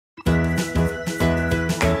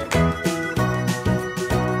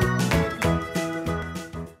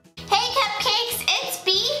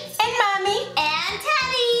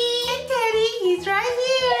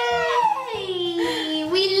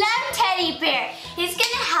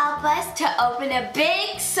help us to open a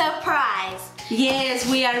big surprise. Yes,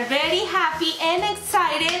 we are very happy and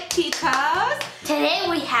excited because today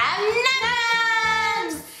we have Num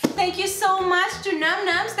Noms! Thank you so much to Num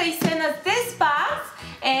Noms. They sent us this box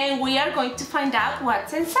and we are going to find out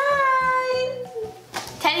what's inside.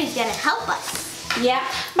 Teddy's gonna help us. Yeah,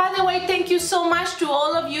 by the way, thank you so much to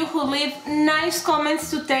all of you who leave nice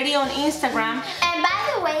comments to Teddy on Instagram. And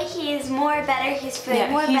by the way, he is better. He's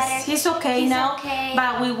feeling more better. He's okay now,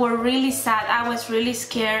 but we were really sad. I was really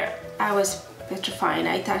scared. I was petrified.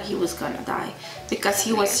 I thought he was gonna die because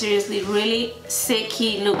he was seriously really sick.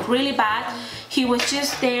 He looked really bad. He was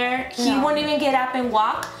just there. He won't even get up and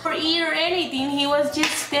walk or eat or anything. He was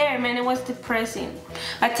just there, man. It was depressing.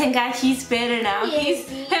 But thank God he's better now. He's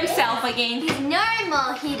himself again. He's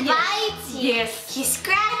normal. He bites. He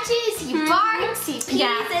scratches. He barks. He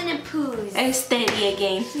pees and he poos. And steady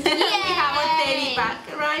again. We have our Teddy back.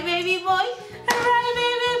 Right, baby boy? Right,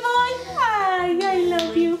 baby boy? Hi, I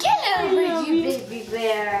love you. Get over you, baby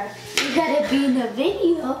bear. You gotta be in the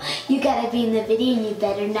video. You gotta be in the video and you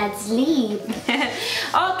better not sleep.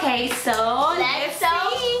 Okay, so let's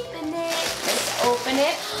open it. Let's open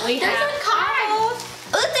it. There's a card.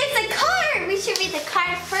 Oh, there's a card. We should read the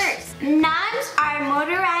card first. Noms are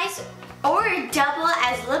motorized or double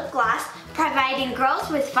as lip gloss, providing girls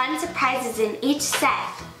with fun surprises in each set.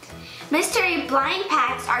 Mystery blind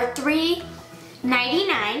packs are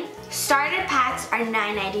 $3.99. Starter packs are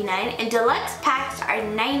 $9.99 and deluxe packs are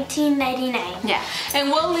 $19.99. Yeah, and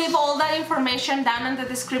we'll leave all that information down in the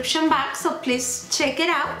description box, so please check it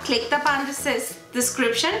out. Click the button that says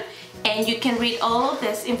description and you can read all of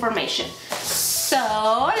this information.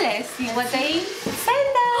 So let's see what they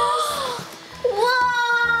sent us.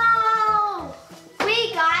 Whoa!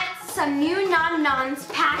 We got some new Nom Noms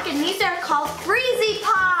pack and these are called Freezie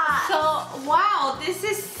Pops. So wow, this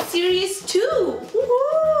is series 2. Ooh.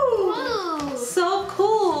 So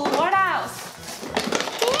cool. What else?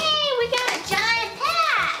 Hey, we got a giant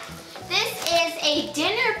pack. This is a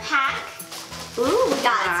dinner pack. Ooh, we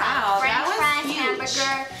got some French fries,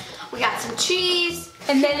 hamburger. We got some cheese.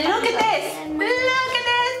 And then look at this. Look at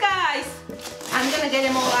this, guys. I'm gonna get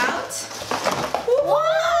them all out.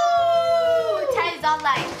 Whoa! Teddy's all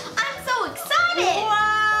like, I'm so excited.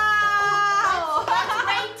 Wow! Let's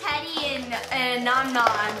rate Teddy and Nom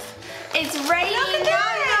Noms. It's raining Nom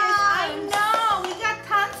Noms. I know, we got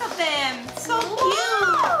tons of them. So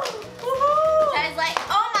cute. Teddy's like,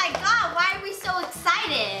 oh my God, why are we so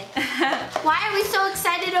excited? Why are we so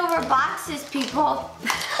excited over boxes, people?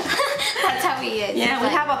 That's how he is. Yeah, we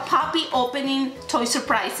have a puppy opening toy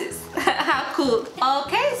surprises. How cool.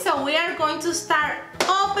 Okay, so we are going to start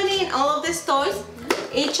opening all of these toys.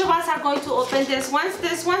 Each of us are going to open these ones.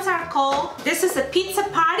 These ones are called, this is a pizza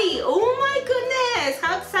party. Oh my goodness,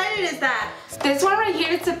 how excited is that? This one right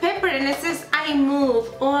here, it's a pepper and it says, I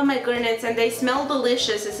move. Oh my goodness, and they smell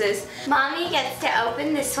delicious. It says, Mommy gets to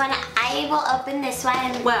open this one. I will open this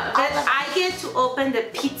one. Well, I get to open the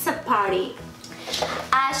pizza party.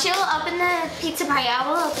 She will open the pizza party. I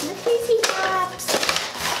will open the Freezie Pops.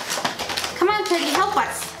 Come on, Teddy, help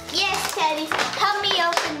us. Yes, Teddy. Help me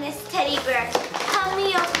open this teddy bear. Help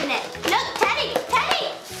me open it. Look, Teddy.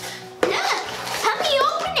 Teddy. Look. Help me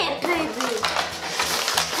open it, baby.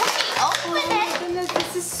 Help me open it. Oh my goodness,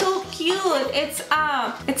 this is so cute. It's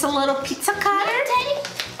a little pizza cutter. Look,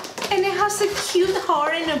 Teddy. And it has a cute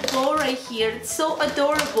heart and a bow right here. It's so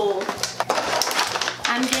adorable.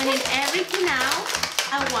 I'm getting everything out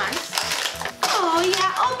at once. Oh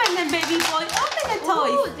yeah, open them, baby boy. Open the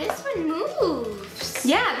toys. Ooh, this one moves.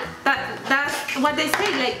 Yeah, that's what they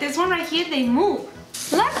say. Like this one right here, they move.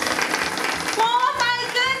 Look. Oh my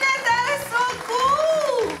goodness, that is so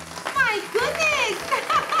cool. My goodness.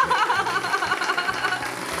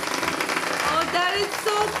 Oh, that is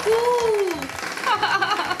so cool.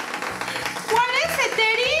 What is it,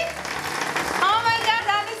 Daddy? Oh my God,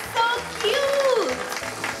 that is so cute.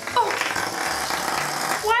 Oh.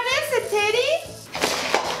 What is it, Teddy?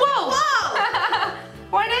 Whoa. Whoa.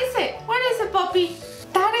 What is it? What is it, puppy?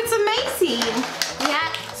 That is amazing.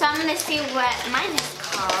 Yeah, so I'm gonna see what mine is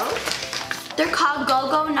called. They're called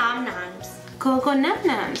Go-Go Nom Noms. Go-Go Nom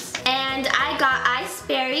Noms. And I got Ice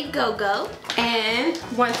Berry Go-Go. And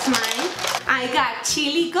what's mine? I got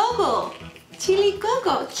Chili Go-Go. Chili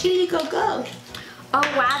Go-Go. Chili Go-Go. Oh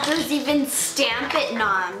wow, there's even Stamp It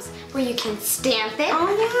Noms where you can stamp it. Oh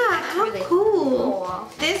yeah, how really cool.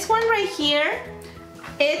 This one right here,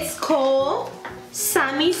 it's called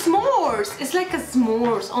Sammy S'mores. It's like a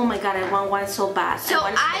s'mores. Oh my God, I want one so bad. So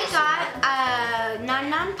I got a Nom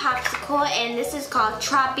Nom popsicle and this is called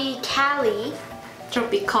Tropicali.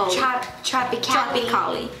 Tropicali. Tropicali.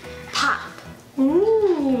 Tropicali. Pop.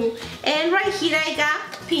 Ooh. And right here I got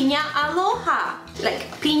piña aloha. Like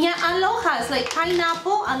piña aloha. It's like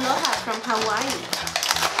pineapple aloha from Hawaii.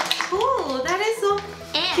 Ooh, that is so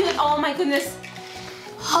cute. Oh my goodness.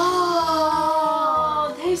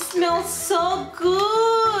 Oh, they smell so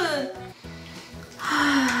good.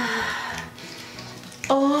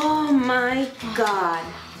 Oh my God.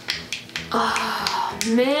 Oh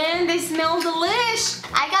man, they smell delish.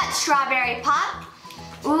 I got strawberry pop.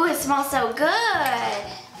 Ooh, it smells so good.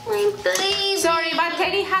 My baby. Sorry, but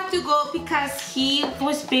Teddy had to go because he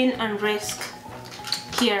was being on risk.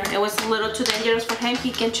 Here, it was a little too dangerous for him.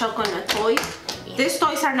 He can choke on a toy. These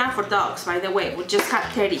toys are not for dogs, by the way. We just got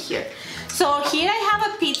Teddy here. So here I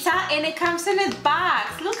have a pizza and it comes in a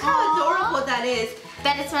box. Look how adorable that is.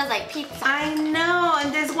 Bet it smells like pizza. I know,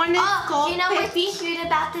 and this one is called you know Peppy. what's cute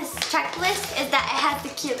about this checklist is that it has the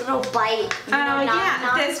cute little bite. Oh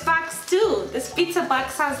yeah, this box too. This pizza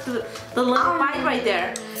box has the little bite right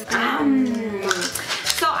there.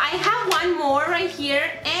 So I have one more right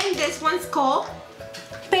here, and this one's called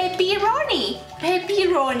pepperoni.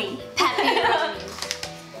 Pepperoni. Pepperoni.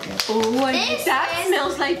 Oh, and that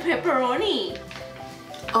smells like pepperoni.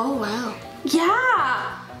 Oh wow.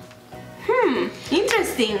 Yeah.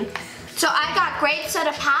 Interesting. So I got grape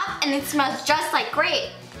soda pop and it smells just like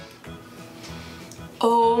grape.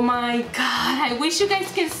 Oh my God, I wish you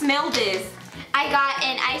guys can smell this. I got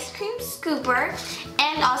an ice cream scooper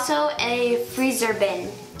and also a freezer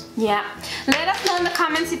bin. Yeah. Let us know in the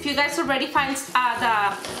comments if you guys already find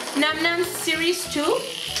the Nom Noms Series 2.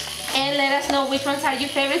 And let us know which ones are your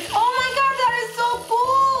favorites. Oh my God, that is so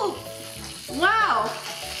cool. Wow.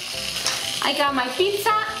 I got my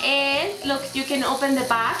pizza and look, you can open the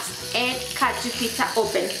box and cut your pizza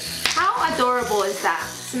open. How adorable is that?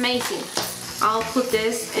 It's amazing. I'll put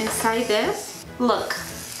this inside this. Look.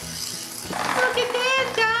 Look at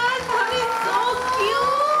this, guys. That is so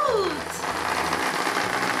cute.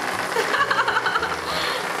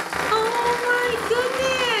 Oh my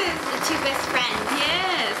goodness. The two best friends.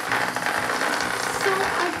 Yes. So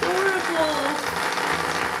adorable.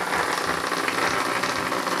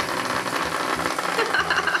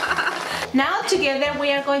 Now together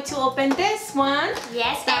we are going to open this one.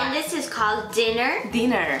 Yes, and this is called dinner.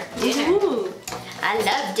 Dinner. Ooh. I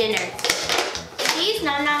love dinner. These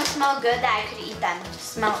Nom Noms smell good that I could eat them.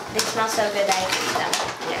 They smell so good that I could eat them.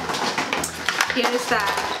 Yeah. Here's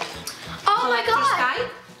that. Oh my God! Sky.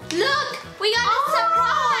 Look, we got a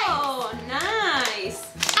surprise. Oh, nice.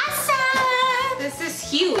 Awesome. This is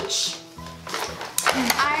huge.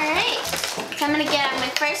 All right. So I'm gonna get out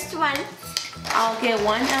my first one. I'll get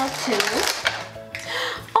one out too.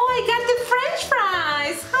 Oh, I got the French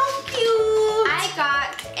fries. How cute. I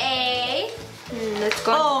got a. Let's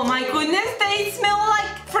go. Oh my goodness, they smell like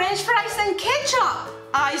French fries and ketchup.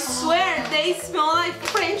 I swear they smell like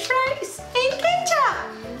French fries and ketchup.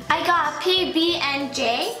 I got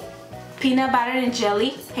PB&J. Peanut butter and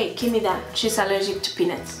jelly. Hey, give me that. She's allergic to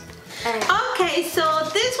peanuts. Okay, so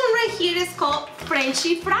this one right here is called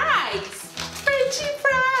Frenchy fries. Frenchy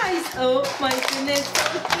fries. Oh my goodness,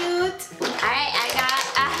 so cute. Alright, I got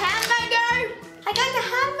a hamburger. I got a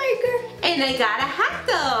hamburger. And I got a hot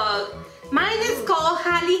dog. Mine is called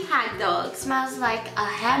Holly hot dog. Smells like a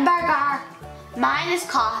hamburger. Mine is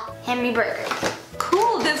called Hammy Burger.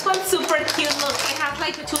 Cool, this one's super cute. Look, it has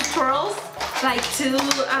like two pearls, like two,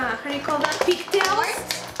 how do you call that? Pigtails?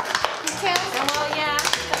 Pigtails? Oh yeah.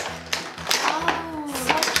 Oh.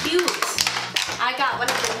 So cute. I got one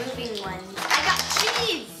of the moving ones. I got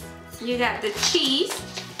cheese. You got the cheese.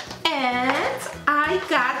 And I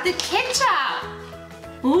got the ketchup.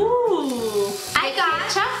 Ooh. I got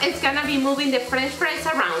ketchup is gonna be moving the French fries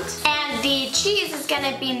around. And the cheese is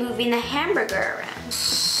gonna be moving the hamburger around.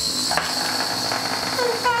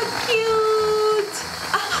 Oh, how cute.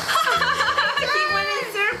 He went in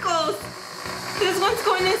circles. This one's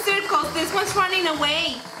going in circles. This one's running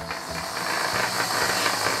away.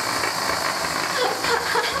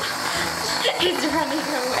 He's running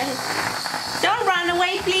away. Don't run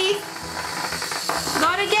away, please.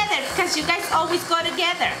 Go together, because you guys always go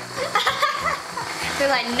together. They're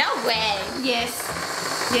like, no way. Yes.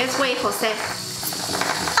 Yes, wait, Jose.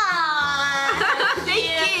 Aww. They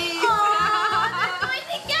kiss. Aww, they're going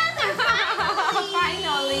together, finally.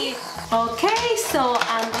 Finally. Okay, so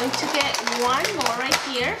I'm going to get one more right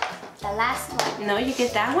here. The last one. No, you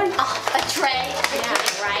get that one. Oh, a tray.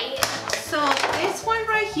 Yeah. Right? So this one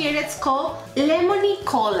right here, it's called Lemony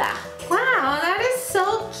Cola. Wow, that is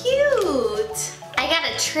so cute. I got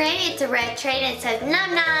a tray. It's a red tray and it says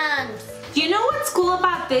Nom Noms. You know what's cool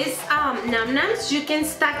about this Nom Noms? You can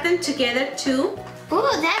stack them together too. Ooh,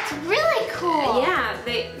 that's really cool. Yeah,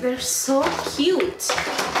 they're so cute.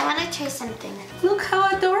 I want to try something. Look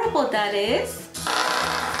how adorable that is.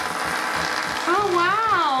 Oh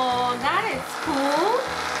wow, that is cool.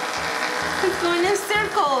 It's going in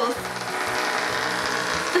circles.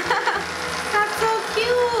 That's so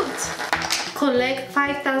cute. Collect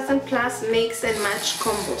 5,000 plus mix and match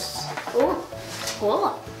combos. Ooh,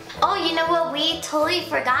 cool. Oh, you know what we totally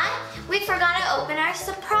forgot? We forgot to open our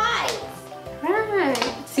surprise. Right.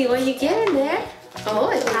 See what you get in there?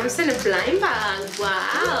 Oh, it comes in a blind bag.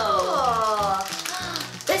 Wow.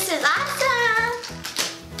 Cool. This is awesome.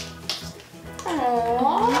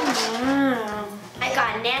 Aww. Wow. I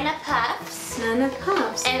got Nana Puffs Nana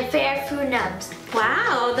Puffs. and Fair Food Nums.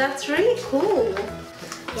 Wow, that's really cool.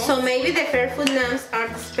 Yes. So maybe the Fair Food Noms are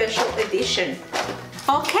the special edition.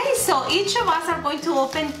 Okay, so each of us are going to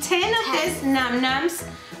open 10 of these Nom Noms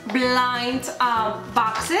blind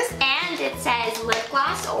boxes. And it says lip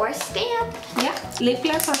gloss or stamp. Yeah, lip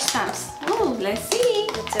gloss or stamps. Oh, let's see.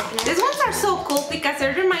 Let's open it. These ones are so cool because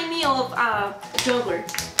they remind me of yogurt.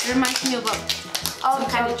 It reminds me of some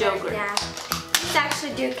kind of yogurt. Yeah. These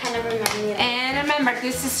actually do kind of remind me of And remember,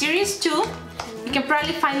 this is series 2. You can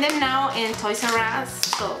probably find them now in Toys R Us.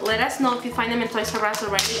 So let us know if you find them in Toys R Us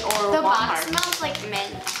already or The Walmart. box smells like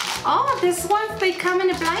mint. Oh, these ones, they come in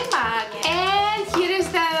a blind bag. And here is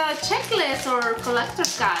the checklist or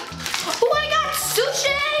collector's guide. Oh, I got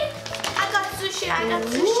sushi! I got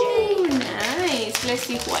sushi. Ooh, nice. Let's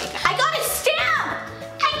see who I got. I got a stamp!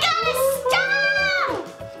 I got a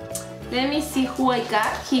stamp! Let me see who I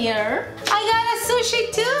got here. I got a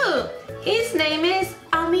sushi too. His name is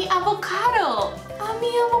Ami Avocado.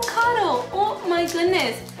 Ami Avocado. Oh my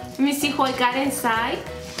goodness. Let me see who I got inside.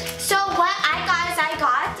 So what I got is I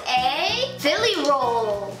got a Philly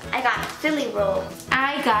roll. I got a Philly roll.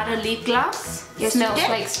 I got a lip gloss. It Yes, you smells did?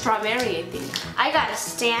 like strawberry, I think. I got a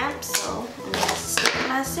stamp, so I'm gonna stamp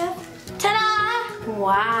myself. Ta-da!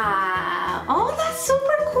 Wow. Oh, that's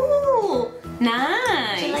super cool.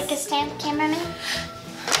 Nice. Do you like a stamp, cameraman?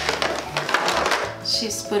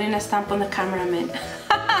 She's putting a stamp on the cameraman.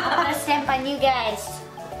 I want a stamp on you guys.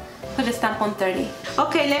 Put a stamp on 30.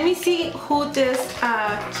 Okay, let me see who this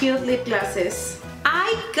cute lip gloss is.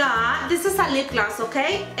 This is a lip gloss,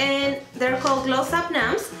 okay? And they're called Gloss Up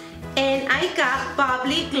Noms. And I got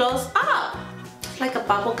Bubbly Gloss Up. It's like a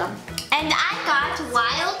bubble gum. And I got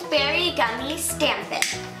Wild Berry Gummy Stamp It.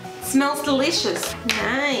 Smells delicious.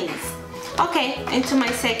 Nice. Okay, into my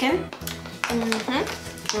second. One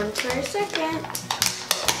for a second.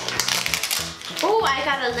 Oh, I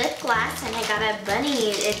got a lip gloss and I got a bunny.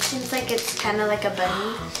 It seems like it's kind of like a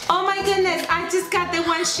bunny. Oh my goodness, I just got the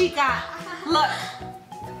one she got. Look,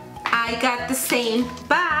 I got the same,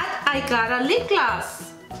 but I got a lip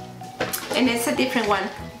gloss. And it's a different one.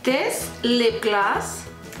 This lip gloss,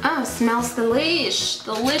 oh, smells delicious.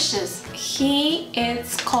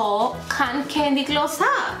 It's called Cotton Candy Gloss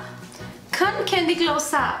Up. Cotton Candy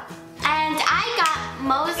Gloss Up. And I got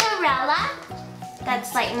mozzarella.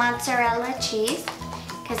 That's like mozzarella cheese,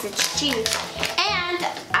 because it's cheese. And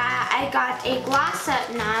I got a gloss up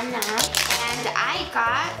Nom Nom, and I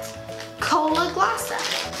got cola gloss up.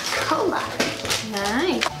 Cola.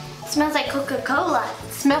 Nice. Smells like Coca-Cola.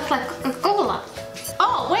 Smells like Coca-Cola.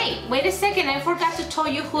 Oh, wait a second. I forgot to tell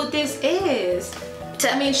you who this is.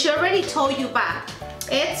 I mean, she already told you, but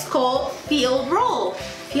it's called Phil Roll.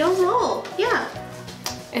 Phil Roll, yeah.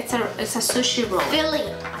 It's a sushi roll.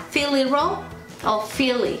 Philly roll? Oh,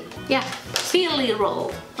 Philly. Yeah, Philly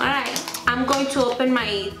roll. All right. I'm going to open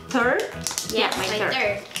my third. Yeah, my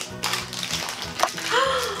third.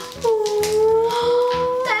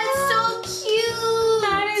 Ooh, That's so cute.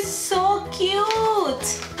 that is so cute.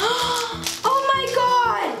 Oh my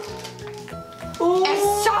god. Oh, It's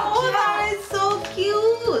so cute. that is so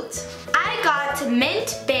cute. I got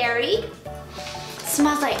mint berry.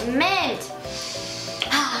 Smells like mint.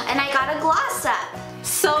 And I got a gloss up.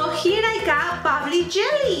 So here I got bubbly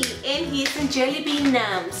jelly, and he's in jelly bean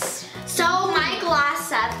nums. So my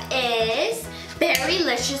gloss up is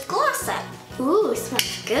Berrylicious Gloss Up. Ooh,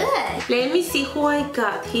 smells good. Let me see who I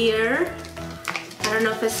got here. I don't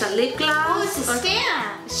know if it's a lip gloss. Oh, it's a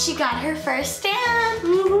stamp. She got her first stamp.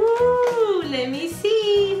 Ooh, let me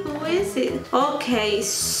see. Who is it? Okay,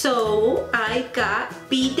 so I got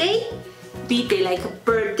B-Day. B-Day, like a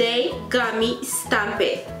birthday gummy stamp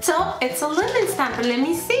it. So it's a lemon stamp. Let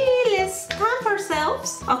me see. Let's stamp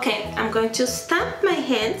ourselves. Okay, I'm going to stamp my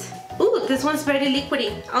hand. Ooh, this one's very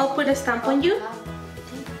liquidy. I'll put a stamp on you.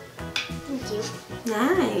 Thank you.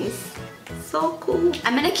 Nice. So cool.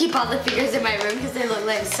 I'm gonna keep all the figures in my room because they look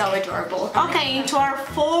like so adorable. Okay, into our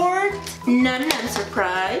fourth Nom Nom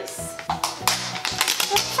surprise.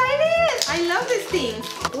 I love this thing.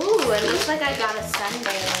 Ooh, it looks like I got a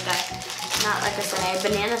sundae, not like a sundae, a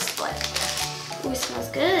banana split. Ooh, it smells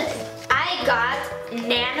good. I got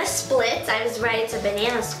Nana splits. I was right, it's a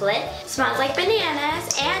banana split. Smells like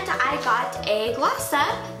bananas. And I got a gloss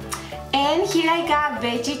up. And here I got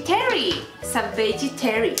vegetarian. It's a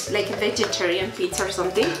vegetarian, like a vegetarian pizza or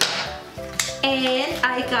something. And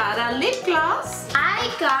I got a lip gloss. I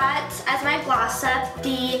got, as my gloss up,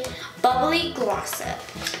 the bubbly gloss up.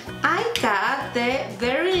 I got the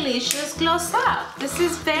very delicious gloss up. This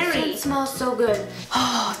is very... It smells so good.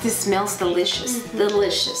 Oh, this smells delicious.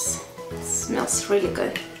 Delicious. It smells really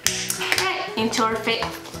good. Okay, into our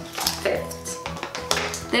fifth.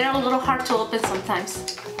 They're a little hard to open sometimes.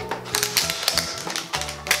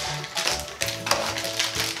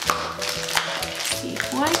 See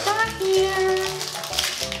what I got here.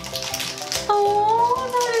 Oh,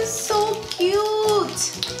 that is so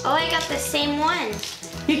cute. Oh, I got the same one.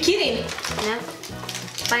 You're kidding? No.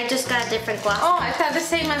 But I just got a different gloss. Oh, I thought the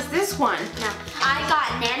same as this one. No. I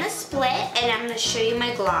got Nana Split, and I'm going to show you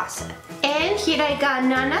my gloss. And here I got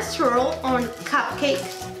Nana Swirl on Cupcake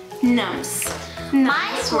Noms.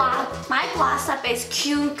 My gloss up is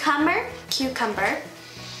cucumber.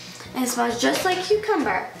 And it smells just like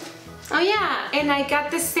cucumber. Oh yeah, and I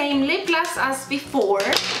got the same lip gloss as before.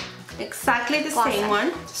 Exactly the same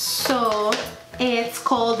one. So it's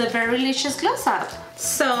called the Very Delicious Gloss Up.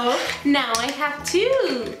 So now I have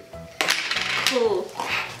two. Cool.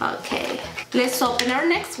 Okay, let's open our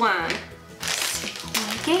next one.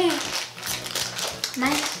 Okay.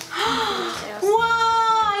 Nice.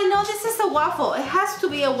 Wow, I know this is a waffle. It has to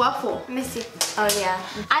be a waffle. Let me see. Oh yeah.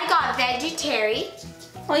 I got vegetarian.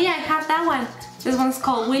 Oh yeah, I have that one. This one's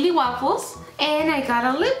called Willy Waffles. And I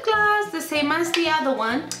got a lip gloss, the same as the other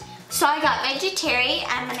one. So I got vegetarian.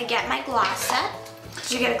 I'm gonna get my gloss up.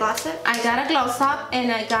 Did you get a gloss up? I got a gloss up and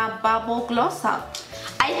I got bubble gloss up.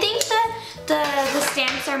 I think the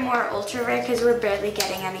stamps are more ultra rare because we're barely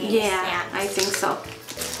getting any stamps. I think so.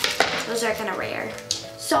 Those are kind of rare.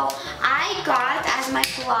 So I got as my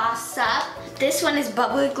gloss up, this one is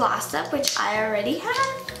bubbly gloss up, which I already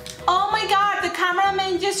have. Oh my god, the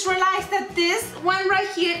cameraman just realized that this one right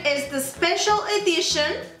here is the special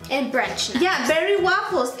edition. And brunch nuts. Yeah, Berry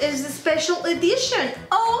Waffles is the special edition.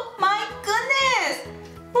 Oh my goodness!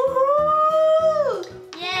 Woohoo!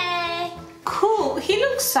 Yay! Cool. He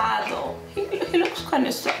looks sad though. He looks kind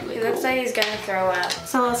of sad. He looks like he's gonna throw up.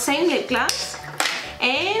 So same lip gloss.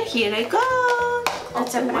 And here I go.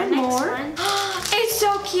 Let's open our next one. It's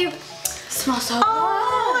so cute. Smells so good.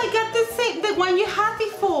 Oh, I got the same, the one you had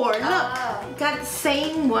before. Look, got the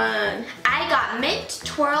same one. I got mint,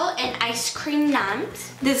 twirl, and ice cream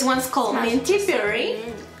numbs. This one's called Minty Berry.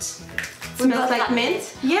 Mint. Smells like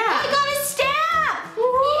mint. Yeah. I got a stamp.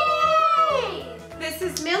 Yay! This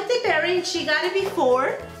is Minty Berry, and she got it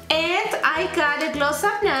before. And I got a gloss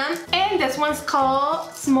up num, and this one's called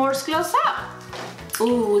S'mores Gloss Up.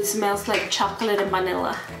 Ooh, it smells like chocolate and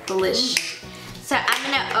vanilla. Delish. So I'm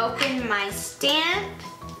gonna open my stamp.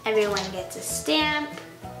 Everyone gets a stamp.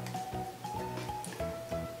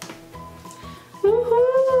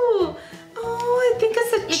 Woohoo! Oh, I think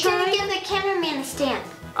it's a You didn't give the cameraman a stamp.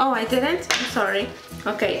 Oh, I didn't? I'm sorry.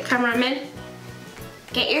 Okay, cameraman.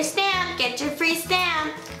 Get your stamp. Get your free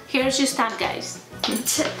stamp. Here's your stamp, guys.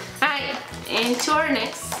 Alright, into our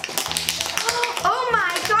next. Oh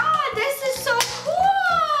my god, this is so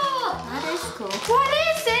cool! That is cool. What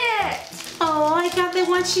is it? Oh, I got the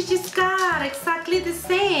one she just got. Exactly the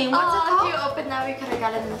same. What's it called? If you open that, we could have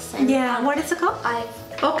gotten the same. Yeah, what is it called?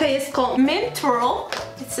 Okay, it's called Mint Twirl.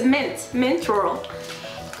 It's a mint twirl.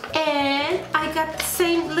 And I got the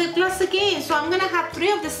same lip gloss again. So I'm gonna have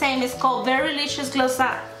three of the same. It's called Very Delicious Gloss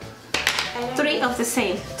Up. Three of the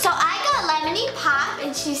same. So I got Lemony Pop,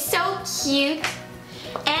 and she's so cute.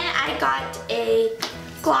 And I got a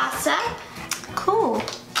gloss up. Cool.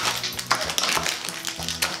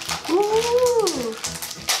 Ooh.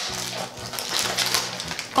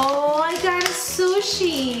 Oh, I got a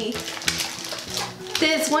sushi.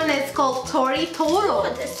 This one is called Tori Toro.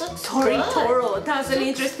 Oh, this looks Tori good. Toro. That's an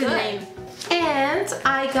interesting name. And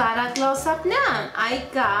I got a gloss up now. I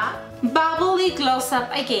got bubbly gloss up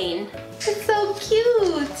again. It's so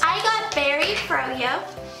cute. I got berry froyo.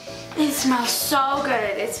 It smells so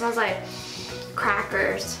good. It smells like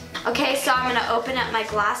crackers. Okay, so I'm gonna open up my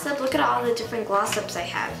gloss up. Look at all the different gloss ups I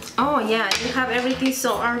have. Oh yeah, you have everything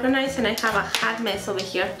so organized, and I have a hot mess over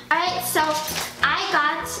here. Alright, so I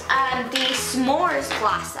got the s'mores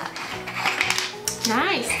gloss up.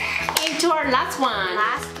 Nice. Into our last one.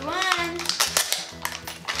 Last one.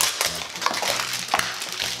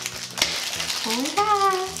 Oh my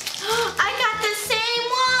god. I got the same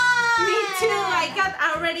one! Me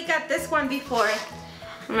I already got this one before.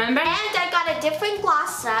 Remember? And I got a different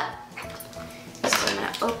gloss up. So I'm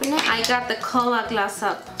gonna open it. I got the cola gloss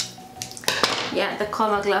up. Yeah, the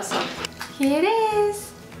cola gloss up. Here it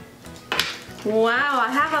is. Wow,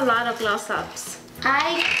 I have a lot of gloss ups.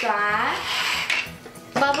 I got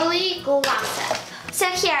bubbly gloss up. So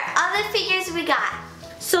here, all the figures we got.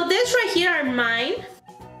 So this right here are mine.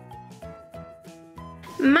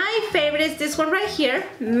 My favorite is this one right here,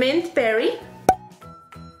 mint berry.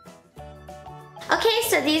 Okay,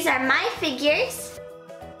 so these are my figures.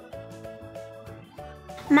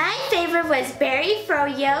 My favorite was berry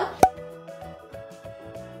froyo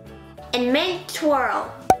and mint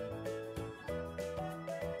twirl.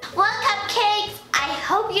 Well, cupcakes, I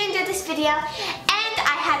hope you enjoyed this video, and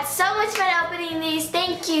I had so much fun opening these.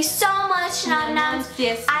 Thank you so much, Nom Noms.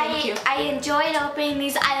 Yes, thank you. I enjoyed opening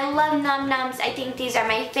these. I love Nom Noms. I think these are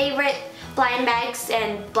my favorite blind bags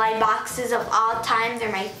and blind boxes of all time.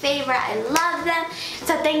 They're my favorite. I love them.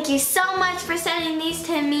 So thank you so much for sending these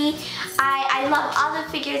to me. I love all the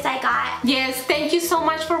figures I got. Yes, thank you so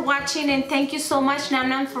much for watching, and thank you so much, Nom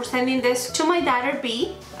Nom, for sending this to my daughter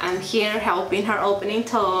B. I'm here helping her opening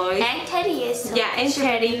toys. And Teddy is. So yeah, and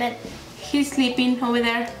Teddy. He's sleeping over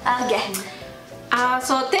there. Okay.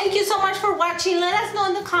 So thank you so much for watching. Let us know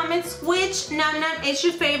in the comments which Nom Nom is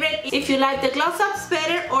your favorite. If you like the gloss ups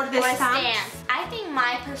better or the stamps. I think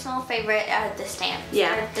my personal favorite are the stamps.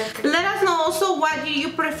 Yeah. Let us know also what you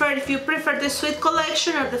prefer. If you prefer the sweet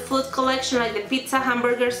collection or the food collection, like the pizza,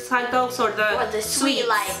 hamburgers, hot dogs, or the sweet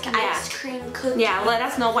like ice cream cookies. Yeah, let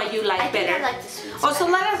us know what you like better. I like the sweets also,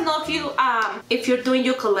 better. let us know if you're doing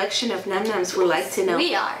your collection of Nom Noms. We'd like to know.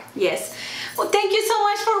 We are. Yes. Well, thank you so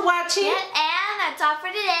much for watching. And that's all for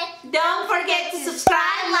today. Don't forget to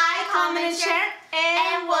subscribe, like, comment, and share.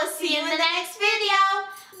 And we'll see you in